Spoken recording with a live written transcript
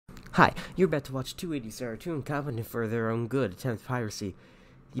Hi, you're about to watch two idiots that are too incompetent for their own good attempt piracy.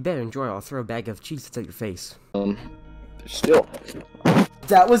 You better enjoy or I'll throw a bag of Cheez-Its at your face. Still.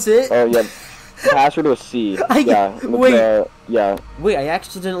 That was it? Oh, yeah. Password was C. Yeah. Wait. Yeah. Wait, I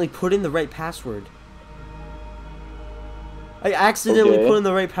accidentally put in the right password. I accidentally put in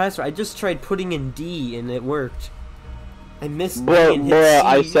the right password. I just tried putting in D and it worked. I missed D and hit C.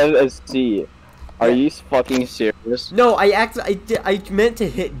 I said it as C. Are you fucking serious? No, I meant to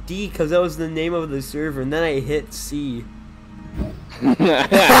hit D because that was the name of the server, and then I hit C.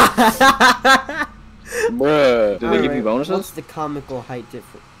 Bruh. Did they give you bonuses? What's the comical height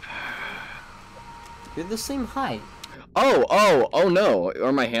difference? You're the same height. Oh no.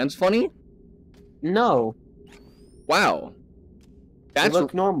 Are my hands funny? No. Wow. They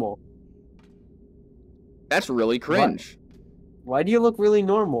look normal. That's really cringe. Why do you look really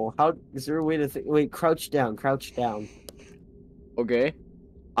normal? How is there a way to wait, crouch down, crouch down. Okay.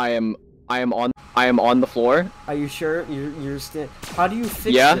 I am on the floor. Are you sure? You're how do you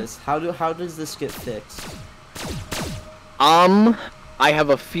fix this? How does this get fixed? I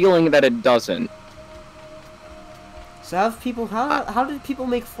have a feeling that it doesn't. So how did people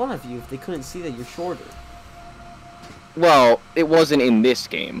make fun of you if they couldn't see that you're shorter? Well, it wasn't in this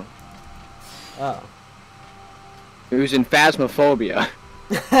game. Oh. It was in Phasmophobia.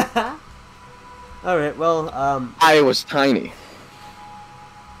 Alright, well, I was tiny.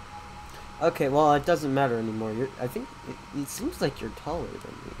 Okay, well, it doesn't matter anymore. I think it seems like you're taller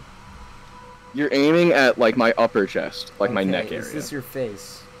than me. You're aiming at, like, my upper chest, like my neck area. Is this your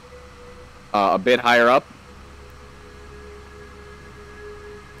face? A bit higher up.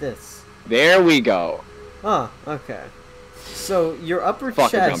 This. There we go. Huh, okay. So, your upper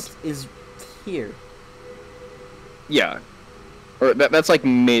chest is here. Yeah. Or that's like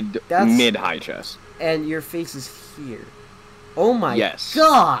mid-high chest. And your face is here. Oh my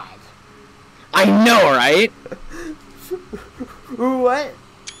god! I know, right? What?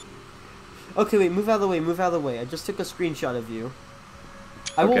 Okay, wait, move out of the way, move out of the way. I just took a screenshot of you.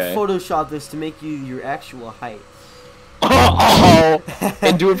 I will Photoshop this to make you your actual height. Oh!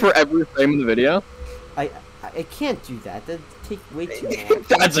 And do it for every frame of the video? I can't do that. That'd take way too long.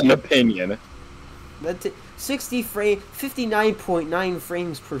 That's an opinion. That's 59.9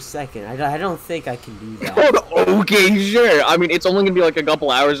 frames per second. I don't think I can do that. Okay, sure. I mean, it's only gonna be like a couple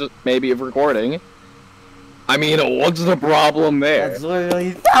hours, maybe, of recording. I mean, what's the problem there? That's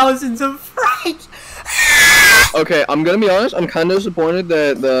literally thousands of frames! Okay, I'm gonna be honest, I'm kind of disappointed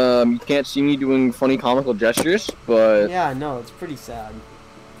that you can't see me doing funny comical gestures, but... Yeah, no, it's pretty sad.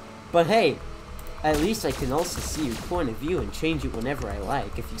 But hey, at least I can also see your point of view and change it whenever I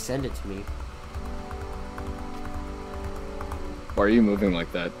like, if you send it to me. Why are you moving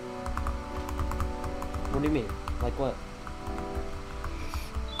like that? What do you mean? Like what?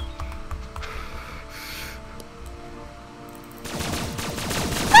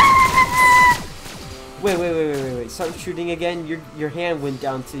 Wait. Start shooting again. Your hand went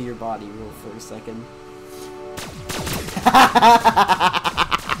down to your body for a second.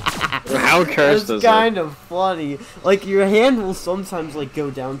 How cursed is it? It's kind of funny. Like, your hand will sometimes, like, go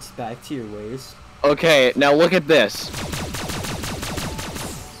down back to your waist. Okay, now look at this.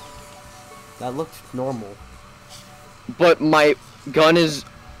 That looked normal. But my gun is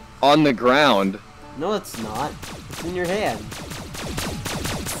on the ground. No, it's not. It's in your hand.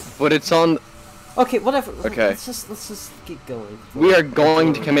 But it's on... Okay, whatever. Okay. Let's just get going. We are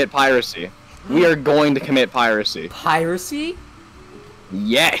going to commit piracy. We are going to commit piracy. Piracy?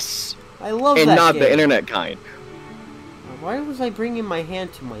 Yes! I love that And not game. the internet kind. Why was I bringing my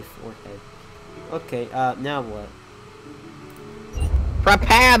hand to my forehead? Okay, now what?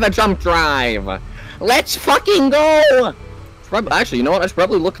 Prepare the jump drive! Let's fucking go! Actually, you know what? I should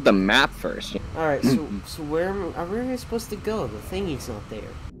probably look at the map first. Alright, so where am I supposed to go? The thingy's not there.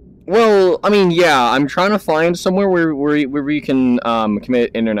 Well, I mean, yeah, I'm trying to find somewhere where we can commit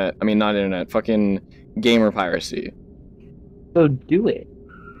internet. I mean, not internet. Fucking gamer piracy. So do it.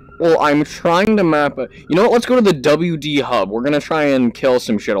 Well, I'm trying to map. You know what? Let's go to the WD hub. We're gonna try and kill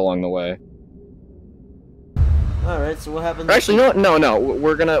some shit along the way. Alright, so what happens? Actually, you know what? No.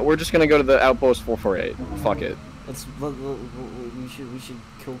 We're just gonna go to the outpost 448. Fuck it. We should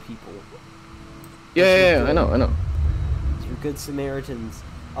kill people. Yeah, I know. We're good Samaritans.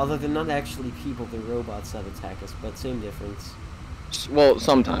 Although they're not actually people, they're robots that attack us, but same difference. Well,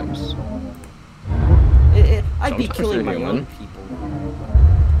 sometimes. I'd be killing my own people.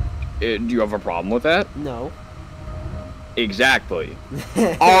 Do you have a problem with that? No. Exactly.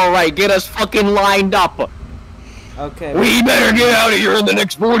 Alright, get us fucking lined up! Okay. We better get out of here in the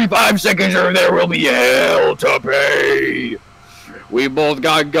next 45 seconds or there will be hell to pay! We both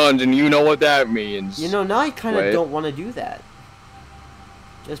got guns, and you know what that means. You know, now I kind of don't want to do that.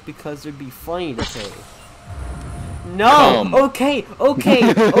 Just because it'd be funny to say. No! Okay,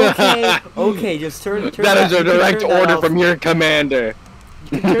 just turn that is a direct order from your commander.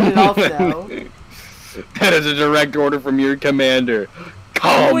 You can turn it off now. That is a direct order from your commander.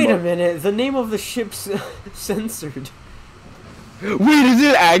 Come! Wait a minute, the name of the ship's censored. Wait, is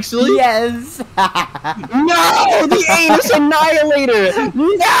it actually? Yes! No! The Anus Annihilator!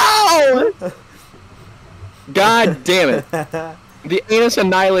 No! God damn it. The Anus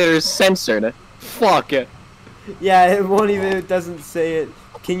Annihilator is censored. Fuck it. Yeah, it won't even, it doesn't say it.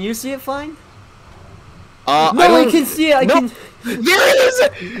 Can you see it fine? No, I can see it, I can... There it is!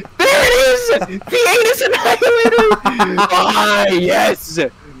 There it is! The Anus Annihilator! Ah, yes!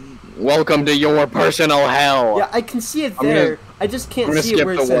 Welcome to your personal hell. Yeah, I can see it there. I just can't see it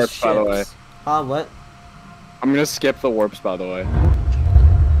where it says ships. By the way. What? I'm gonna skip the warps, by the way.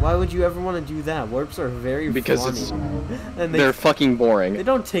 Why would you ever want to do that? Warps are very because and they're fucking boring. They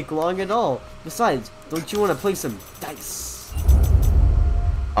don't take long at all. Besides, don't you want to play some dice?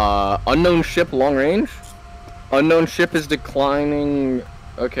 Unknown ship long range? Unknown ship is declining.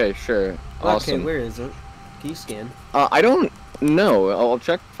 Okay, sure. Awesome. Okay, where is it? Can you scan? I don't know. I'll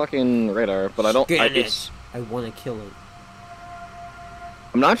check fucking radar, but I don't. I want to kill it.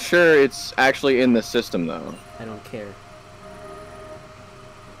 I'm not sure it's actually in the system though. I don't care.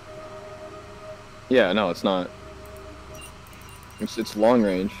 Yeah, no, it's not. It's long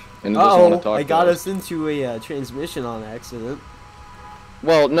range, and it doesn't want to talk. I got us into a transmission on accident.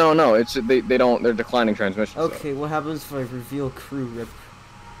 Well, no, it's they don't. They're declining transmissions. Okay, what happens if I reveal crew rip?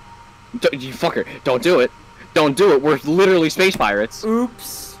 You fucker! Don't do it! Don't do it! We're literally space pirates.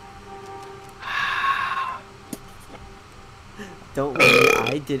 Oops. Don't worry,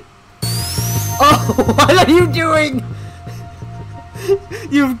 I did. Oh, what are you doing?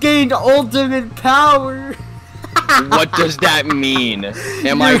 You've gained ultimate power. What does that mean?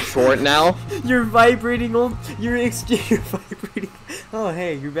 Am I short now? You're vibrating. You're vibrating. Oh,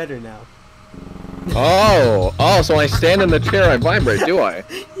 hey, you're better now. Oh, so when I stand in the chair, I vibrate, do I?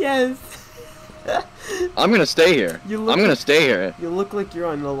 Yes. I'm gonna stay here. I'm gonna stay here. You look like you're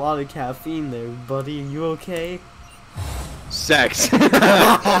on a lot of caffeine there, buddy. Are you okay? Sex.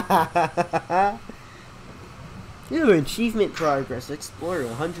 Ooh, achievement progress. Explorer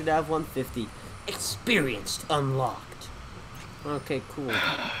 100 out of 150. Experienced unlocked. Okay, cool.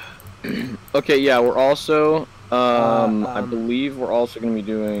 Okay, yeah, we're also I believe we're also gonna be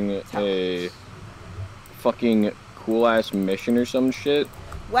doing a fucking cool ass mission or some shit.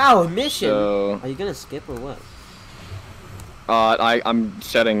 Wow, a mission. So, are you gonna skip or what? I'm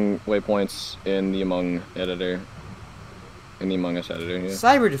setting waypoints in the Among editor. In the Among Us editor here.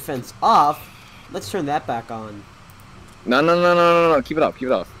 Cyber defense off. Let's turn that back on. No. Keep it off. Keep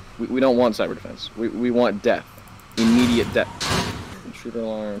it off. We don't want cyber defense. We want death. Immediate death. Intruder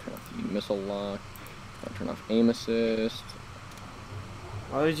alarm. Turn off the missile lock. Turn off aim assist.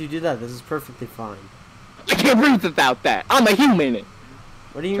 Why would you do that? This is perfectly fine. I can't breathe without that. I'm a human.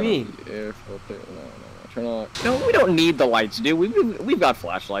 What do you mean? No. Turn on. No, we don't need the lights, dude. We've got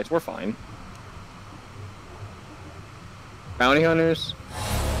flashlights. We're fine. Bounty hunters.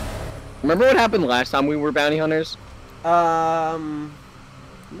 Remember what happened last time we were bounty hunters?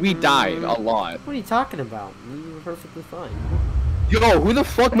 We died a lot. What are you talking about? We were perfectly fine. Yo, who the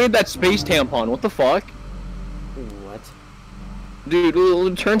fuck made that space tampon? What the fuck? What?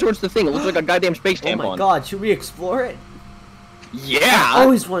 Dude, turn towards the thing. It looks like a goddamn space tampon. Oh my god, should we explore it? Yeah! I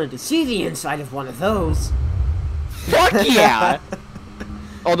always wanted to see the inside of one of those. Fuck yeah!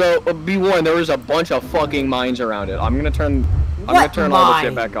 Although, be warned, there was a bunch of fucking mines around it. I'm gonna turn all the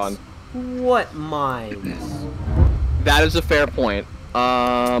shit back on. What mines? That is a fair point.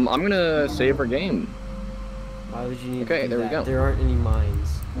 I'm gonna save our game. Why would you need to do there that? We go. There aren't any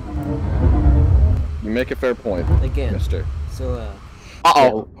mines. You make a fair point. Again. Mister. So,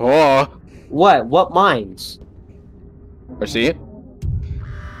 Uh-oh. Oh. What? What mines? RC?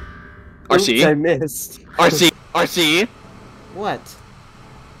 RC? Oops, I missed. RC? RC? What?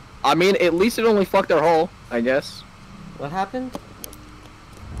 I mean, at least it only fucked our hull, I guess. What happened?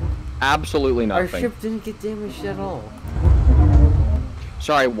 Absolutely nothing. Our ship didn't get damaged at all.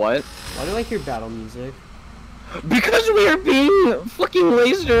 Sorry, what? Why do I hear battle music? Because we are being fucking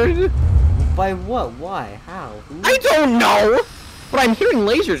lasered. By what? Why? How? Who? I don't know! But I'm hearing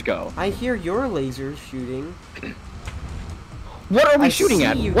lasers go. I hear your lasers shooting. What are we shooting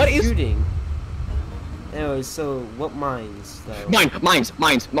at? What is shooting? Anyway, so what mines though? Mines.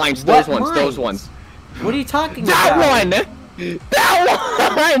 What Those ones. What are you talking about?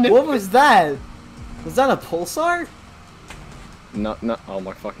 That one! What was that? Was that a pulsar? No, no. Oh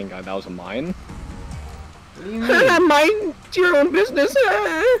my fucking god, that was a mine. What do you mean? Mind your own business.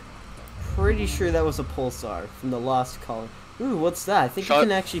 Pretty sure that was a pulsar from the Lost Colony. Ooh, what's that? I think you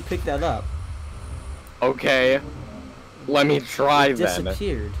can actually pick that up. Okay. Let me try it then.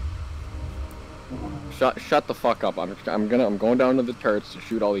 Disappeared. Shut the fuck up. I'm going down to the turrets to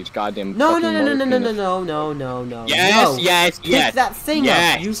shoot all these goddamn. No. Yes, yes, pick yes. that thing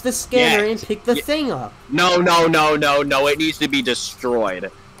up. Use the scanner and pick the thing up. No. It needs to be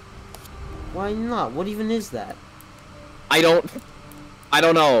destroyed. Why not? What even is that? I don't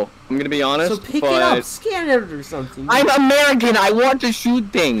know. I'm gonna be honest. So pick it up, scan it or something. I'm American. I want to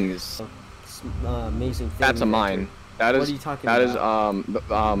shoot things. Amazing thing. That's a mine. That is. What are you talking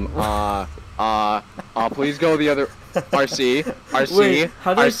about? Please go the other. RC. Wait,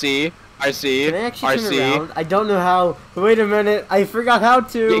 how do RC. Can I actually turn around? I don't know how. Wait a minute. I forgot how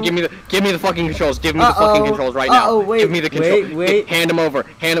to. Give me the fucking controls. Give me the fucking controls right now. Wait. Give me the controls. Wait. Hand them over.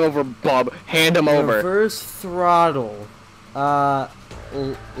 Hand them over, bub. Hand them over. Reverse throttle.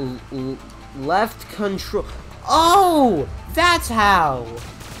 Left control. Oh, that's how.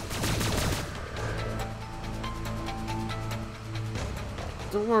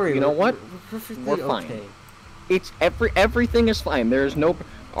 Don't worry. You know what? We're fine. okay. It's everything is fine. There is no.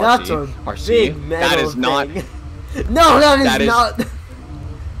 That's a big metal That is not. No, that is not.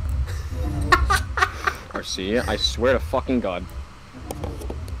 RC, I swear to fucking God.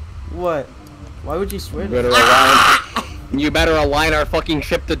 What? Why would you swear to You better align our fucking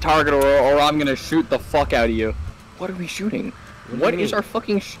ship to target, or I'm gonna shoot the fuck out of you. What are we shooting? What is our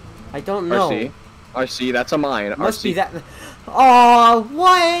fucking? I don't know. RC, that's a mine. Must be that. Oh,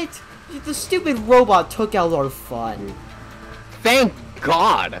 what? The stupid robot took out our fun. Thank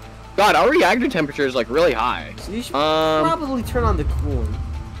God. God, our reactor temperature is like really high. So you should probably turn on the cooling.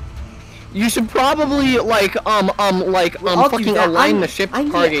 You should probably fucking align the ship to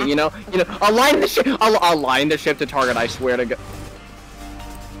target. You know, align the ship. Align the ship to target. I swear to God.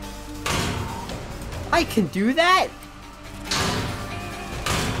 I can do that.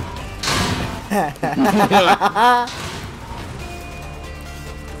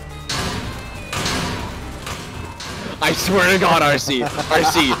 I swear to God, RC,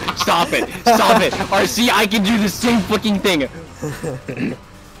 stop it, RC, I can do the same fucking thing.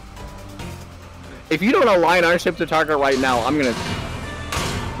 If you don't align our ship to target right now, I'm gonna.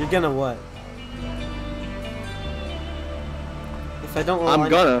 You're gonna what? If I don't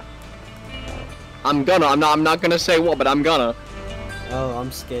align... I'm not gonna say what, but I'm gonna. Oh,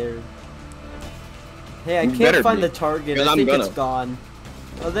 I'm scared. Hey, I can't find the target. I think it's gone.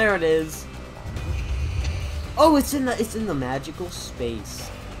 Oh, there it is. Oh, it's in the magical space.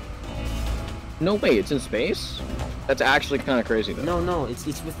 No way, it's in space? That's actually kind of crazy though. No, it's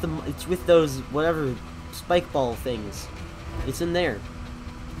with those whatever spike ball things. It's in there.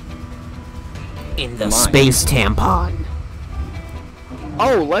 In the space tampon.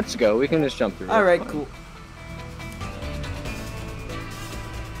 Oh, let's go. We can just jump through. All right, cool.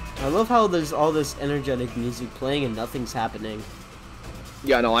 I love how there's all this energetic music playing and nothing's happening.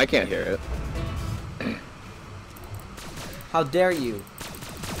 Yeah, no, I can't hear it. How dare you?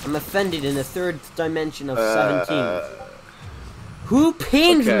 I'm offended in the third dimension of 17. Who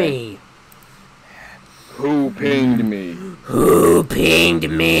pinged me? Who pinged me? Who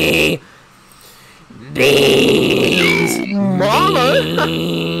pinged me? Beans!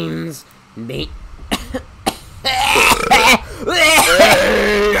 Beans! Beans!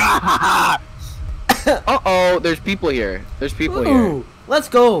 Uh-oh, there's people here. There's people here. Let's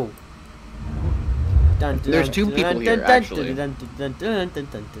go! There's two people here, actually.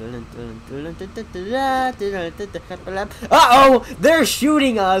 Uh-oh! They're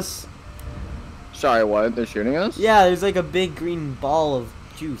shooting us! Sorry, what? They're shooting us? Yeah, there's like a big green ball of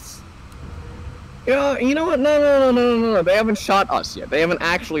juice. Yeah, you know what? No. They haven't shot us yet. They haven't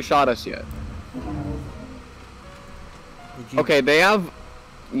actually shot us yet. Okay, they have...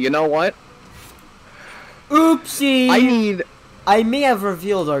 You know what? Oopsie! I may have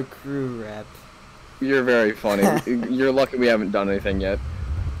revealed our crew rep. You're very funny. You're lucky we haven't done anything yet.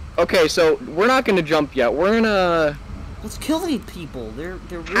 Okay, so we're not gonna jump yet. We're gonna... Let's kill these people. They're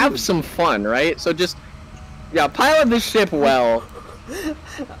rude. Have some fun, right? So just... Yeah, pilot the ship well.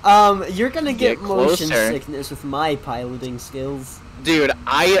 You're gonna get motion sickness with my piloting skills. Dude,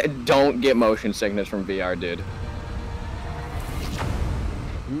 I don't get motion sickness from VR, dude.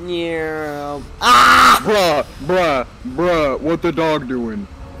 Bruh, what the dog doing?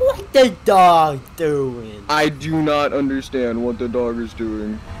 What the dog doing? I do not understand what the dog is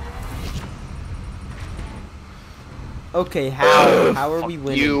doing. Okay, how are we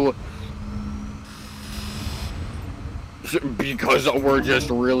winning? You. Because we're just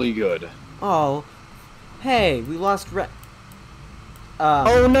really good. Oh. Hey, we lost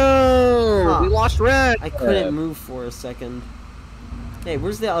oh no! Huh. We lost Red! I couldn't move for a second. Hey,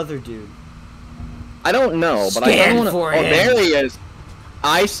 where's the other dude? I don't know, but I don't want to. Oh, there he is!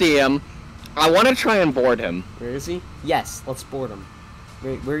 I see him. I want to try and board him. Where is he? Yes, let's board him.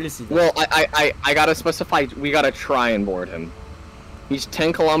 Where is he? Well, I gotta specify. We gotta try and board him. He's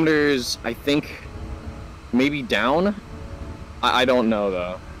 10 kilometers, I think, maybe down. I don't know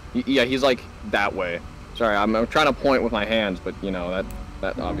though. Yeah, he's like that way. Sorry, I'm trying to point with my hands, but you know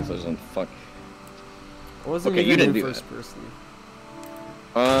that obviously doesn't fuck. I wasn't okay, even you didn't in do first that. person.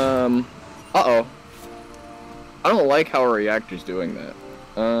 Uh-oh. I don't like how our reactor's doing that.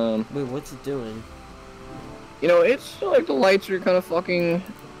 Wait, what's it doing? You know, it's like the lights are kind of fucking,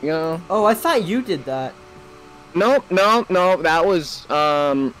 you know. Oh, I thought you did that. Nope, no, that was,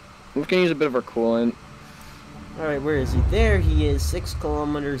 I'm gonna use a bit of our coolant. Alright, where is he? There he is, 6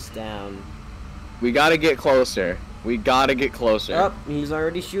 kilometers down. We gotta get closer. We gotta get closer. Oh, he's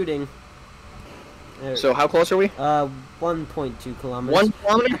already shooting. There. So how close are we? 1.2 kilometers. 1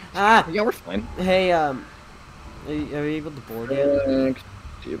 kilometer? Ah! Yeah, we're fine. Hey, are you able to board yet?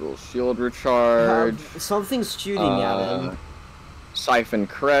 Disable shield recharge. Something's shooting at him. Siphon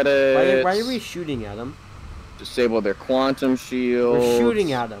credits. Why are we shooting at him? Disable their quantum shield. We're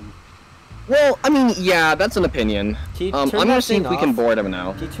shooting at him. Well, I mean, yeah, that's an opinion. I'm gonna see if we can board him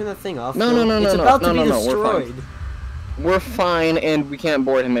now. Can you turn that thing off? No, It's about to be destroyed. We're fine, and we can't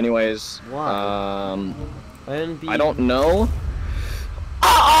board him anyways. Why? I don't know.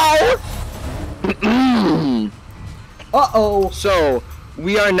 Uh-oh! Uh-oh! So,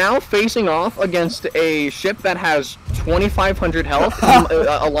 we are now facing off against a ship that has 2,500 health.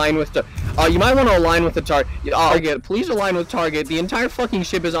 Align with you might want to align with the target. Please align with target. The entire fucking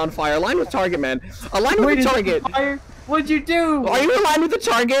ship is on fire. Align with target, man. Align with the target. What'd you do? Are you aligned with the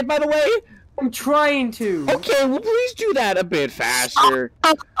target, by the way? I'm trying to. Okay, well, please do that a bit faster.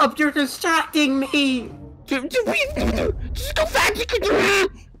 Up, you're distracting me. Just go faster.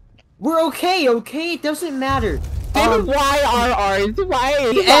 We're okay, it doesn't matter. Then why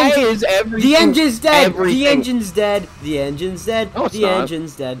is everything? The engine's dead. Everything. The engine's dead. The engine's dead. No, it's the not.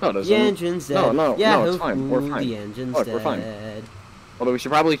 engine's dead. No, it the engine's dead. No, yeah, it's fine. We're fine. The engine's Look, dead. we're fine. Although we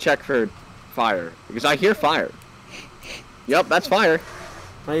should probably check for fire because I hear fire. Yep, that's fire.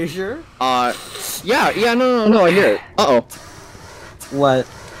 Are you sure? Yeah, no, I hear it. Uh-oh. What?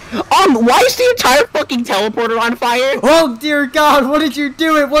 Why is the entire fucking teleporter on fire? Oh dear God, what did you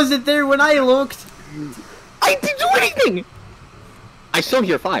do? It wasn't there when I looked. I didn't do anything! I still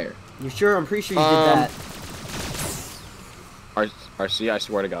hear fire. You sure? I'm pretty sure you did that. RC, I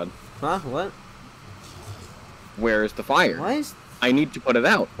swear to God. Huh? What? Where is the fire? Why is... I need to put it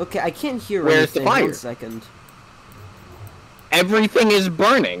out. Okay, I can't hear Where's anything. the fire? 1 second. Everything is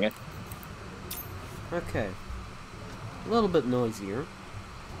burning. Okay. A little bit noisier.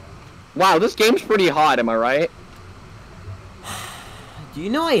 Wow, this game's pretty hot, am I right? Do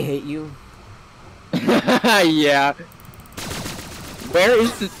you know I hate you? Yeah. Where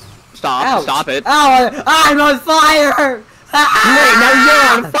is the... Stop. Ouch. Stop it. Ow, I'm on fire! Wait, now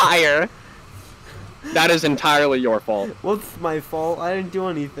you're on fire! That is entirely your fault. What's my fault? I didn't do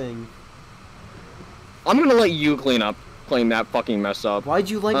anything. I'm gonna let you clean that fucking mess up. Why'd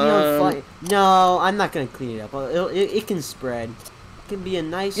you light me on fire? No, I'm not gonna clean it up. It can spread. It can be a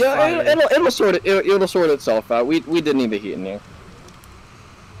nice fire. It'll sort itself out. We did need the heat in here.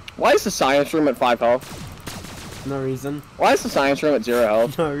 Why is the science room at 5 health? No reason. Why is the science room at 0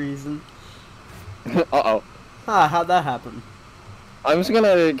 health? No reason. Uh-oh. How'd that happen? I'm just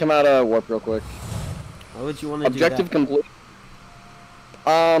gonna come out of warp real quick. Why would you want to do that? Objective complete.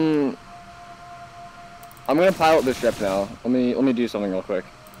 I'm gonna pilot this ship now. Let me do something real quick.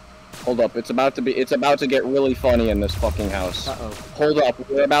 Hold up, it's about to get really funny in this fucking house. Uh-oh. Hold up,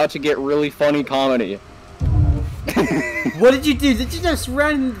 we're about to get really funny comedy. What did you do? Did you just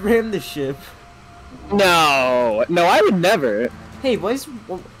ram the ship? No, I would never. Hey, why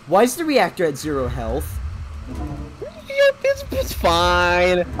is the reactor at 0 health? It's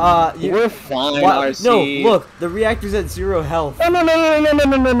fine. We're fine, RC. No, look, the reactor's at 0 health.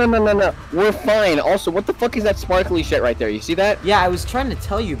 No. We're fine. Also, what the fuck is that sparkly shit right there? You see that? Yeah, I was trying to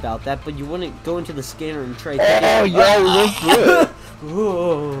tell you about that, but you wouldn't go into the scanner and try to Oh, yo, we're good.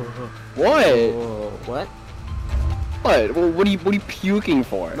 What? What? What? Well, what are you puking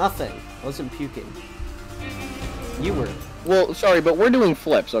for? Nothing. I wasn't puking. You were. Well, sorry, but we're doing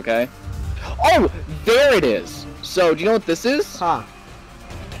flips, okay? Oh, there it is. So, do you know what this is? Huh.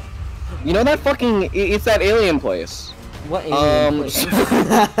 You know that fucking... It's that alien place. What alien place?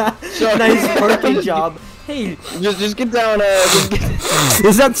 So, Nice working job. Hey, just get down. Just get...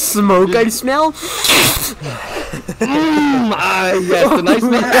 Is that smoke I smell? Yes, the nice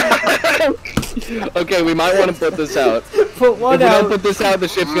man. Okay, we might want to put this out. Put what out? If we don't put this out, the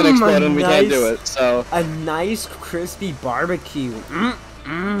ship's gonna explode and we can't do it. So a nice crispy barbecue.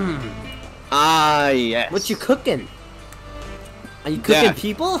 Yes. What you cooking? Are you cooking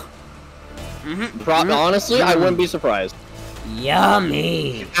people? Honestly, I wouldn't be surprised.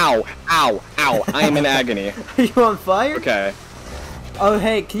 Yummy! Ow! Ow! Ow! I am in agony. Are you on fire? Okay. Oh,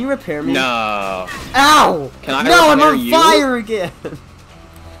 hey, can you repair me? No. Ow! Can I No, I'm on you? fire again!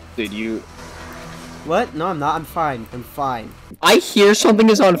 Did you... What? No, I'm not. I'm fine. I'm fine. I hear something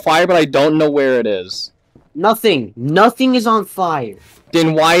is on fire, but I don't know where it is. Nothing. Nothing is on fire.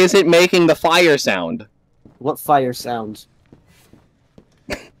 Then why is it making the fire sound? What fire sounds?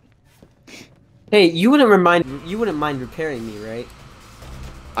 Hey, you wouldn't mind repairing me, right?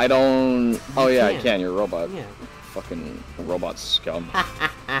 I don't... Oh yeah, I can. You're a robot. Yeah. Fucking robot scum.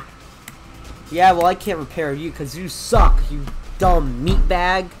 Yeah, well I can't repair you because you suck, you dumb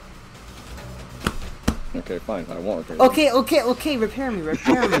meatbag. Okay, fine. I won't repair you. Okay, repair me.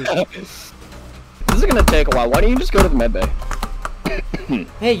 This is gonna take a while. Why don't you just go to the medbay?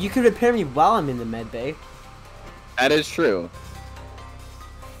 Hey, you can repair me while I'm in the medbay. That is true.